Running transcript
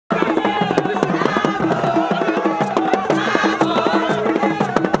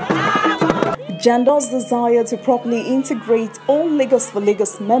Jandor's desire to properly integrate all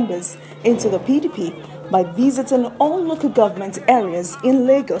Lagos4Lagos members into the PDP by visiting all local government areas in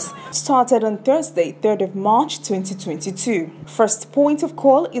Lagos started on Thursday, 3rd of March 2022. First point of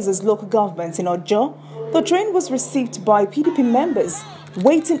call is his local government in Ojo. The train was received by PDP members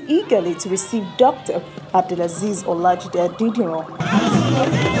waiting eagerly to receive Dr. Abdulaziz Olajide Didiro.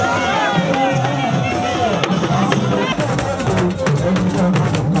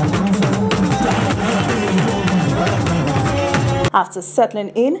 After settling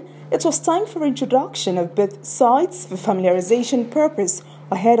in, it was time for introduction of both sides for familiarization purpose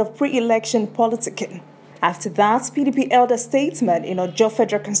ahead of pre-election politicking. After that, PDP elder statesman in Ojo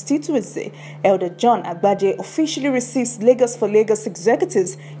Federal Constituency, Elder John Agbaje, officially receives Lagos4Lagos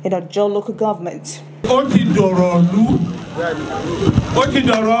executives in Ojo local government.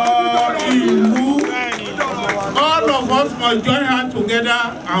 All of us must join hands together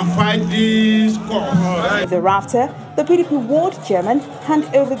and fight this cause. Thereafter, the PDP ward chairman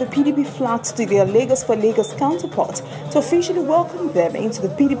handed over the PDP flags to their Lagos4Lagos counterpart to officially welcome them into the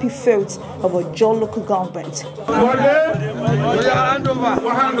PDP folds of Ojo local government.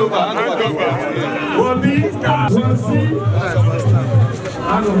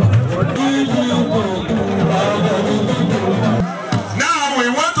 Now we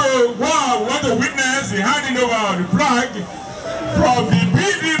want to witness the handing over of the flag from the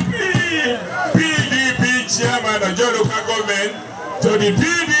PDP chairman of Ojo local government to the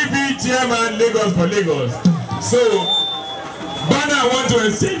PDP chairman Lagos4Lagos. So, Bana, I want to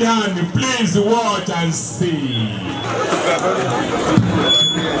extend hand, please watch and see.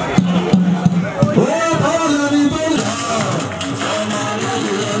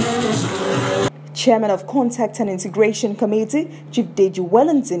 Chairman of Contact and Integration Committee, Chief Deji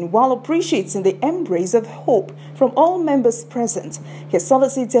Wellington, while appreciating the embrace of hope from all members present, he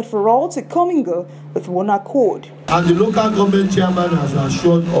solicited for all to come and go with one accord. And the local government chairman has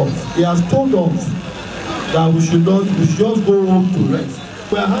assured us, he has told us that we should just go home to rest.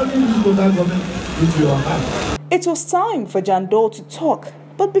 We are having this local government into your hands. It was time for Jandor to talk,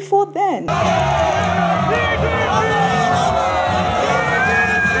 but before then...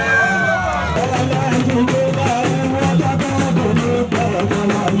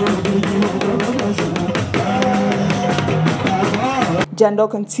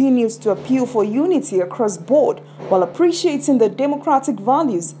 Jandor continues to appeal for unity across board while appreciating the democratic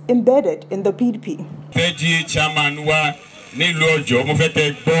values embedded in the PDP. LGA chairman wa nílùú Ọ̀jọ́ mo fẹ́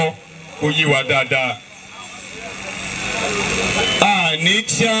tẹ́ gbọ́ kó yé wa dáadáa. Ní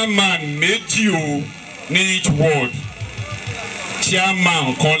chairman méjì o ní each ward.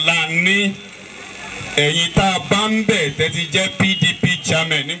 Chairman kan la ní ẹ̀yin tá a bá ń bẹ̀ tẹ́tí jẹ́ PDP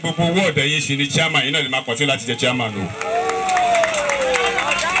chairman ní gbogbo ward ẹ̀yin sì ni chairman yìí náà lè máa kàn sí láti jẹ́ chairman o.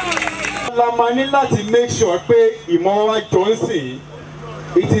 La máa ní láti make sure pé ìmọ̀ Johnson,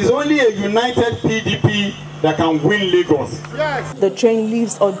 it is only a united PDP that can win Lagos. The train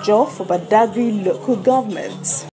leaves Ojo for Badagry local government.